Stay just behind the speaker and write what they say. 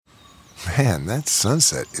Man, that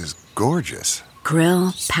sunset is gorgeous.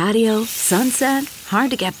 Grill, patio, sunset.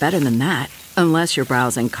 Hard to get better than that. Unless you're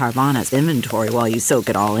browsing Carvana's inventory while you soak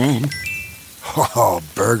it all in. Oh,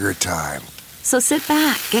 burger time. So sit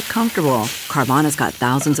back, get comfortable. Carvana's got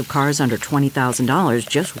thousands of cars under $20,000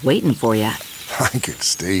 just waiting for you. I could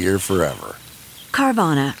stay here forever.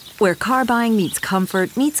 Carvana, where car buying meets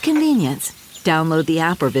comfort meets convenience. Download the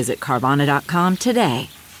app or visit Carvana.com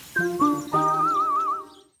today.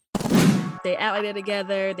 They act like they're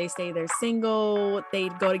together. They say they're single. They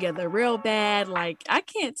go together real bad. Like, I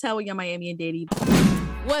can't tell with Young Miami and Diddy.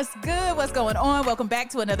 What's good? What's going on? Welcome back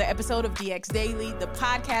to another episode of DX Daily, the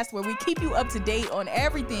podcast where we keep you up to date on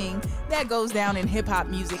everything that goes down in hip-hop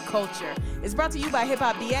music culture. It's brought to you by Hip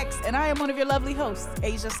Hop DX, and I am one of your lovely hosts,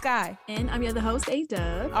 Asia Sky. And I'm your other host,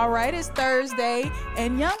 A-Dub. All right, it's Thursday,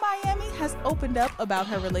 and Young Miami has opened up about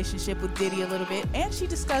her relationship with Diddy a little bit, and she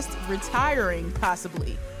discussed retiring,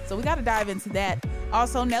 possibly. So we got to dive into that.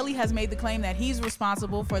 Also, Nelly has made the claim that he's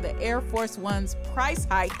responsible for the Air Force One's price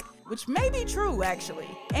hike, which may be true, actually.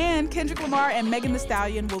 And Kendrick Lamar and Megan Thee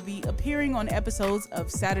Stallion will be appearing on episodes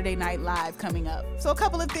of Saturday Night Live coming up. So a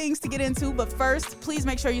couple of things to get into, but first, please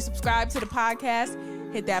make sure you subscribe to the podcast.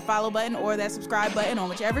 Hit that follow button or that subscribe button on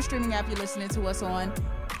whichever streaming app you're listening to us on.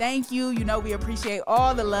 Thank you. You know we appreciate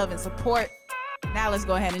all the love and support. Now let's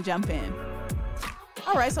go ahead and jump in.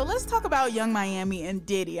 All right, so let's talk about Young Miami and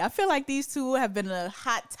Diddy. I feel like these two have been a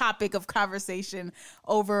hot topic of conversation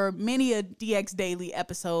over many a DX Daily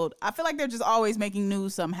episode. I feel like they're just always making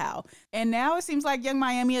news somehow. And now it seems like Young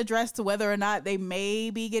Miami addressed to whether or not they may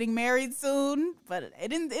be getting married soon. But it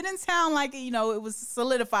didn't sound like, it was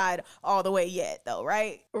solidified all the way yet, though,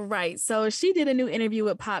 right? Right. So she did a new interview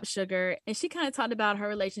with Pop Sugar, and she kind of talked about her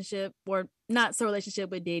relationship, or not so relationship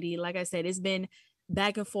with Diddy. Like I said, it's been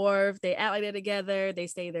back and forth. They act like they're together. They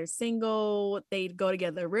say they're single. They go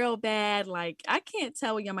together real bad. Like, I can't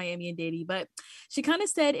tell with Young Miami and Diddy, but she kind of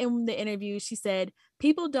said in the interview, she said,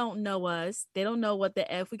 people don't know us. They don't know what the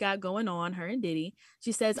F we got going on, her and Diddy.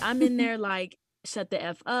 She says, I'm in there like, shut the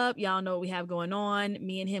F up. Y'all know what we have going on.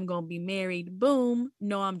 Me and him gonna be married. Boom.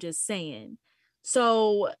 No, I'm just saying.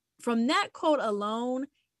 So from that quote alone,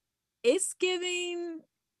 it's giving...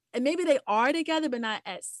 And maybe they are together, but not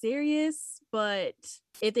as serious. But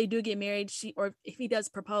if they do get married, or if he does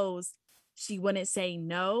propose, she wouldn't say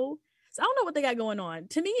no. So I don't know what they got going on.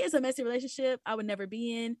 To me, it's a messy relationship I would never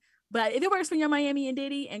be in. But if it works for Young Miami and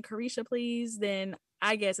Diddy and Caresha Please, then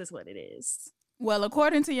I guess it's what it is. Well,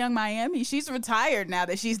 according to Young Miami, she's retired now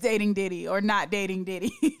that she's dating Diddy or not dating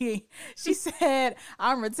Diddy. She said,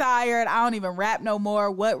 I'm retired. I don't even rap no more.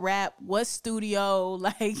 What rap? What studio?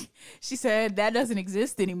 Like, she said that doesn't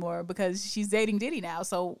exist anymore because she's dating Diddy now.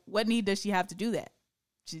 So what need does she have to do that?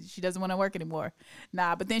 She doesn't want to work anymore.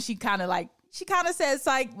 Nah, but then she kind of said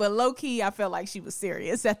psych, but low key, I felt like she was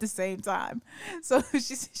serious at the same time. So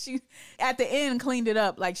she at the end cleaned it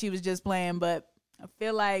up like she was just playing, but I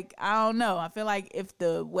feel like, I don't know. I feel like if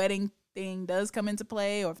the wedding thing does come into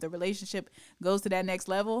play or if the relationship goes to that next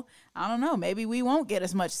level, I don't know. Maybe we won't get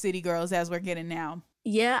as much City Girls as we're getting now.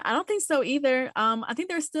 Yeah, I don't think so either. I think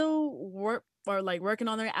they're still working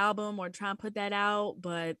on their album or trying to put that out,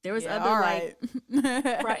 but there was other right.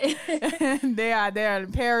 Right. They're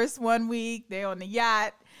in Paris one week. They're on the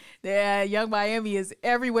yacht. Young Miami is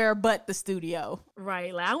everywhere but the studio.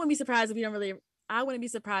 Right. Like, I wouldn't be surprised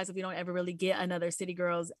if we don't ever really get another City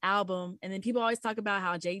Girls album. And then people always talk about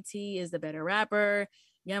how JT is the better rapper.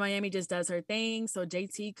 Young Miami just does her thing. So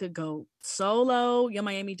JT could go solo. Young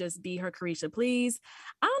Miami just be her Caresha Please.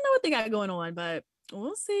 I don't know what they got going on, but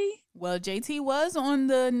we'll see. Well, JT was on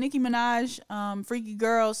the Nicki Minaj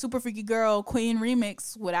Super Freaky Girl Queen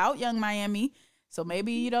remix without Young Miami. So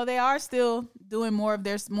maybe, they are still doing more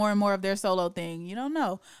and more of their solo thing. You don't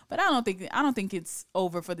know. But I don't think it's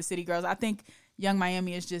over for the City Girls. I think Young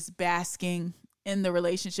Miami is just basking in the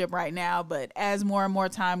relationship right now. But as more and more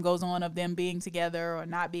time goes on of them being together or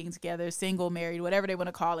not being together, single, married, whatever they want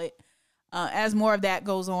to call it, as more of that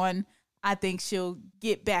goes on, I think she'll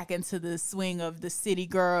get back into the swing of the City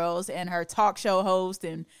Girls and her talk show host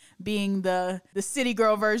and being the City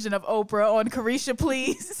Girl version of Oprah on Caresha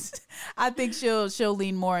Please. I think she'll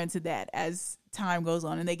lean more into that as time goes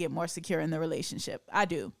on and they get more secure in the relationship. I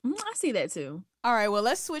do. I see that too. All right, well,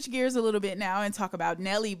 let's switch gears a little bit now and talk about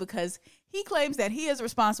Nelly because he claims that he is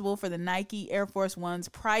responsible for the Nike Air Force One's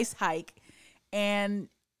price hike. And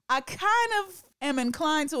I kind of am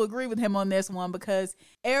inclined to agree with him on this one because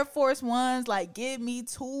Air Force Ones, like, give me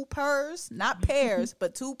 2 pairs, not pairs,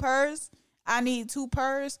 but 2 pairs. I need 2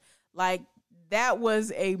 pairs. Like, that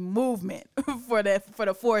was a movement for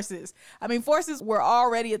the Forces. I mean, Forces were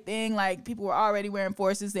already a thing. Like, people were already wearing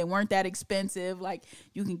Forces. They weren't that expensive. Like,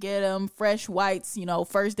 you can get them fresh whites, you know,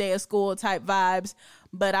 first day of school type vibes.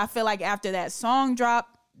 But I feel like after that song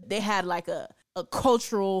drop, they had like a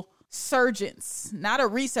cultural surgence, not a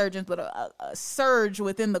resurgence, but a surge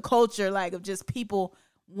within the culture, like of just people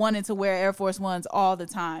wanting to wear Air Force Ones all the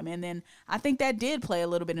time. And then I think that did play a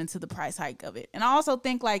little bit into the price hike of it. And I also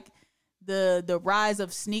think like the rise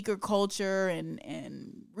of sneaker culture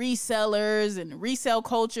and resellers and resale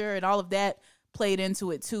culture and all of that played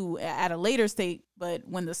into it too at a later state. But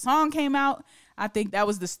when the song came out, I think that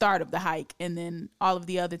was the start of the hike, and then all of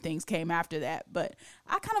the other things came after that. But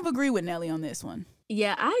I kind of agree with Nelly on this one.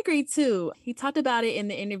 Yeah, I agree too. He talked about it in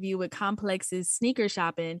the interview with Complex's Sneaker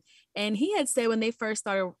Shopping. And he had said when they first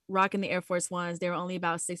started rocking the Air Force Ones, they were only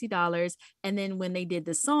about $60. And then when they did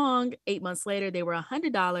the song, 8 months later, they were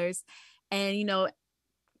 $100. And, you know,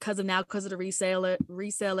 because of the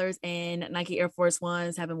resellers and Nike Air Force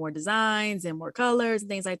Ones having more designs and more colors and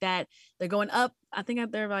things like that, they're going up. I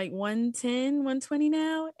think they're like 110, 120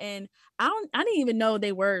 now. And I didn't even know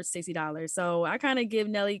they were $60. So I kind of give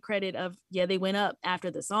Nelly credit of, yeah, they went up after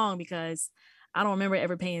the song, because I don't remember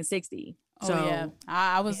ever paying 60. So, yeah,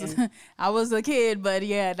 I was a kid, but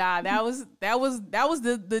yeah, that was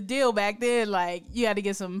the deal back then. Like, you had to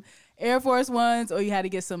get some Air Force Ones or you had to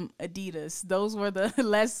get some Adidas. Those were the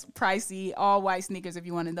less pricey all white sneakers if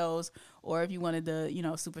you wanted those, or if you wanted the, you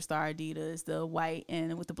know, Superstar Adidas, the white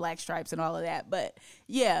and with the black stripes and all of that. But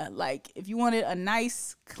yeah, like if you wanted a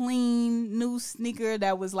nice, clean, new sneaker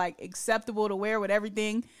that was like acceptable to wear with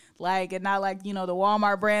everything, like, and not like, you know, the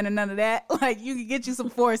Walmart brand and none of that, like you could get you some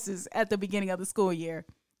Forces at the beginning of the school year.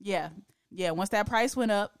 Yeah. Once that price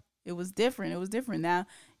went up, it was different.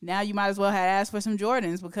 Now you might as well have asked for some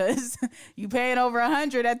Jordans, because you paying over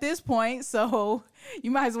 $100 at this point. So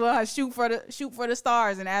you might as well have shoot for the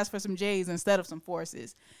stars and ask for some J's instead of some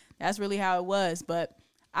Forces. That's really how it was. But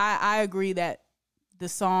I agree that the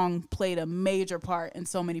song played a major part in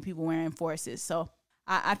so many people wearing Forces. So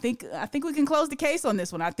I think we can close the case on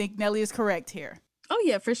this one. I think Nelly is correct here. Oh,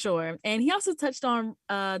 yeah, for sure. And he also touched on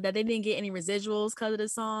that they didn't get any residuals because of the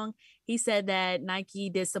song. He said that Nike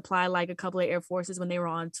did supply like a couple of Air Forces when they were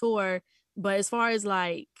on tour. But as far as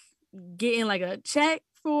like getting like a check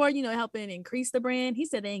for, you know, helping increase the brand, he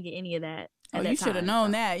said they didn't get any of that. Oh, you should have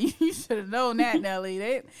known that. You should have known that, Nelly.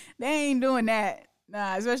 They ain't doing that.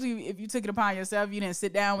 Nah, especially if you took it upon yourself. You didn't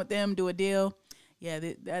sit down with them, do a deal. Yeah,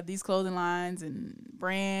 these clothing lines and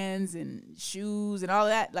brands and shoes and all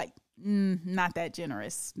of that, like, not that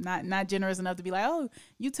generous. Not generous enough to be like, oh,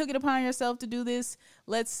 you took it upon yourself to do this.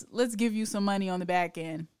 Let's give you some money on the back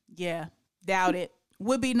end. Yeah, doubt it.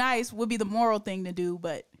 Would be nice. Would be the moral thing to do,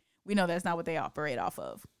 but we know that's not what they operate off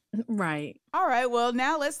of. Right. All right. Well,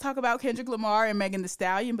 now let's talk about Kendrick Lamar and Megan Thee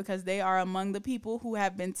Stallion, because they are among the people who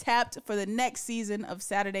have been tapped for the next season of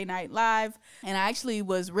Saturday Night Live. And I actually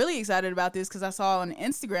was really excited about this because I saw on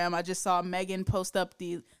Instagram, I just saw Megan post up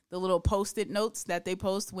the little Post-it notes that they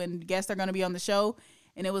post when guests are going to be on the show.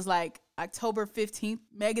 And it was like October 15th,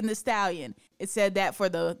 Megan Thee Stallion. It said that for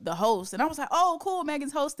the host. And I was like, oh, cool,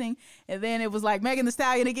 Megan's hosting. And then it was like Megan Thee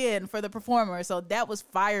Stallion again for the performer. So that was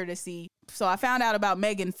fire to see. So I found out about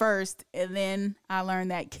Megan first. And then I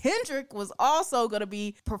learned that Kendrick was also going to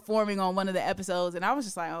be performing on one of the episodes. And I was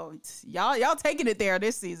just like, oh, y'all taking it there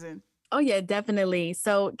this season. Oh, yeah, definitely.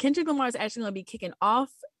 So Kendrick Lamar is actually going to be kicking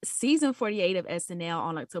off season 48 of SNL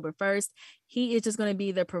on October 1st. He is just going to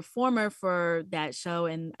be the performer for that show.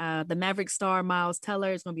 And the Maverick star Miles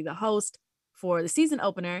Teller is going to be the host for the season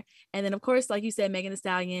opener. And then, of course, like you said, Megan Thee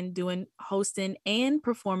Stallion doing hosting and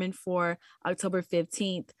performing for October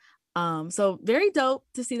 15th. So very dope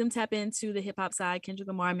to see them tap into the hip hop side, Kendrick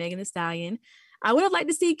Lamar and Megan Thee Stallion. I would have liked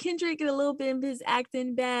to see Kendrick get a little bit of his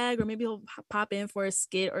acting bag, or maybe he'll pop in for a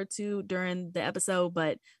skit or two during the episode.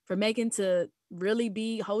 But for Megan to really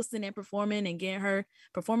be hosting and performing and getting her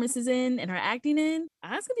performances in and her acting in,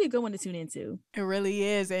 that's going to be a good one to tune into. It really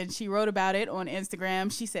is. And she wrote about it on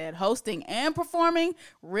Instagram. She said, hosting and performing,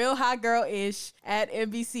 real hot girl-ish at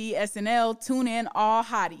NBC SNL. Tune in, all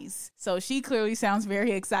hotties. So she clearly sounds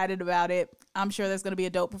very excited about it. I'm sure that's going to be a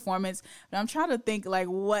dope performance. But I'm trying to think like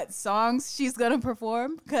what songs she's going to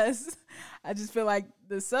perform, because I just feel like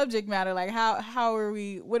the subject matter, like how are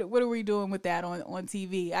we, what are we doing with that on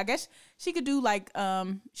TV? I guess she could do like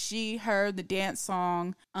She, Her, the dance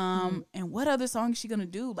song. And what other song is she going to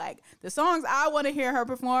do? Like the songs I want to hear her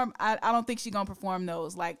perform, I don't think she's going to perform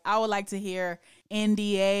those. Like I would like to hear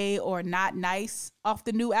NDA or Not Nice off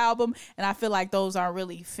the new album. And I feel like those aren't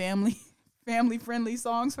really family family-friendly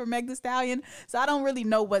songs for Meg Thee Stallion. So I don't really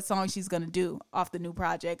know what song she's going to do off the new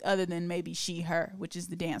project other than maybe She, Her, which is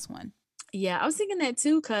the dance one. Yeah, I was thinking that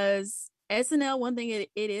too, because SNL, one thing, it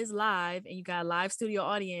is live and you got a live studio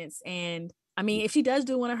audience. And I mean, if she does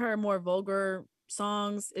do one of her more vulgar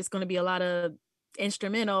songs, it's going to be a lot of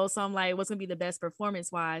instrumental. So I'm like, what's going to be the best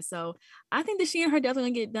performance-wise? So I think that She and Her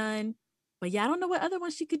definitely going to get done. But yeah, I don't know what other one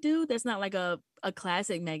she could do that's not like a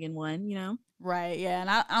classic Megan one, you know? Right, yeah. And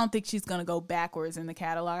I don't think she's going to go backwards in the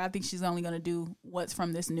catalog. I think she's only going to do what's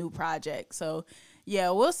from this new project. So yeah,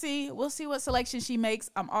 we'll see. We'll see what selection she makes.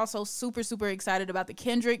 I'm also super, super excited about the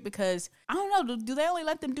Kendrick because I don't know, do they only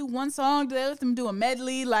let them do one song? Do they let them do a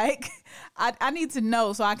medley? Like, I need to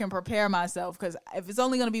know so I can prepare myself, because if it's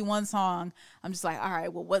only going to be one song, I'm just like, all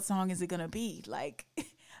right, well, what song is it going to be? Like,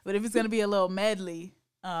 but if it's going to be a little medley,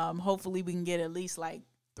 hopefully we can get at least like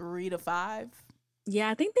 3 to 5.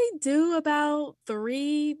 Yeah, I think they do about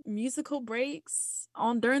 3 musical breaks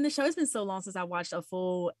during the show. It's been so long since I watched a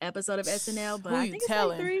full episode of SNL, but I think it's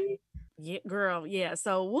like 3. Yeah, girl. Yeah,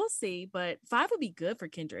 so we'll see. But 5 would be good for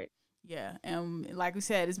Kendrick. Yeah, and like we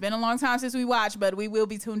said, it's been a long time since we watched, but we will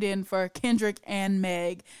be tuned in for Kendrick and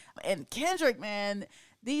Meg. And Kendrick, man,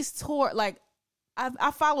 these tour, like,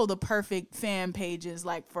 I follow the perfect fan pages,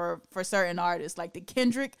 like for certain artists, like the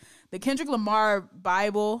Kendrick Lamar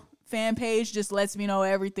Bible fan page just lets me know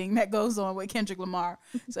everything that goes on with Kendrick Lamar.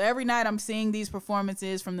 So every night I'm seeing these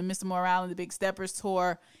performances from the Mr. Morale and the Big Steppers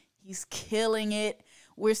tour. He's killing it.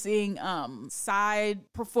 We're seeing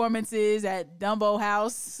side performances at Dumbo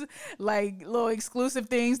House, like little exclusive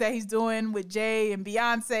things that he's doing with Jay and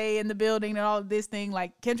Beyonce in the building and all of this thing.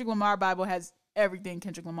 Like, Kendrick Lamar Bible has everything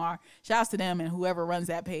Kendrick Lamar. Shouts to them and whoever runs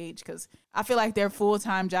that page, because I feel like their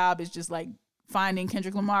full-time job is just like finding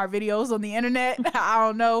Kendrick Lamar videos on the internet. I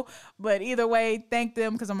don't know, but either way, thank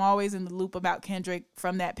them, because I'm always in the loop about Kendrick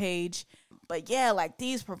from that page. But yeah, like,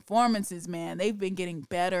 these performances, man, they've been getting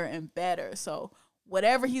better and better. So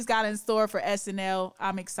whatever he's got in store for SNL,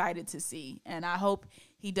 I'm excited to see, and I hope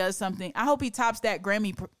he does something. I hope he tops that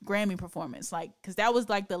Grammy performance, like, because that was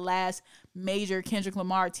like the last major Kendrick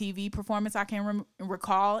Lamar TV performance I can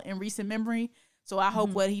recall in recent memory. So I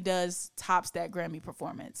hope what he does tops that Grammy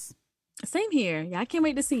performance. Same here. Yeah, I can't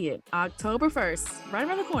wait to see it. October 1st, right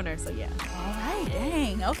around the corner. So yeah. All right,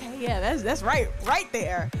 dang. Okay, yeah, that's right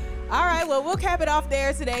there. All right, well, we'll cap it off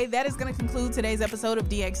there today. That is going to conclude today's episode of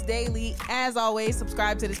DX Daily. As always,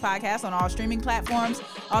 subscribe to this podcast on all streaming platforms.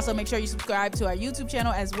 Also, make sure you subscribe to our YouTube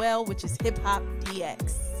channel as well, which is Hip Hop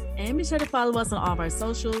DX. And be sure to follow us on all of our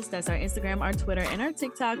socials. That's our Instagram, our Twitter, and our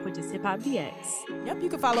TikTok, which is Hip Hop DX. Yep, you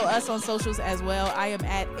can follow us on socials as well. I am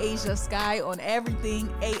at Asia Sky on everything.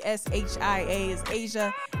 ASHIA is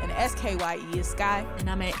Asia, and SKYE is Sky. And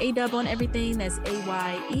I'm at ADub on everything. That's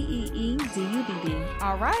AYEEEDUBB.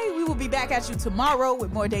 All right, we will be back at you tomorrow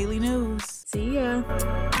with more daily news. See ya.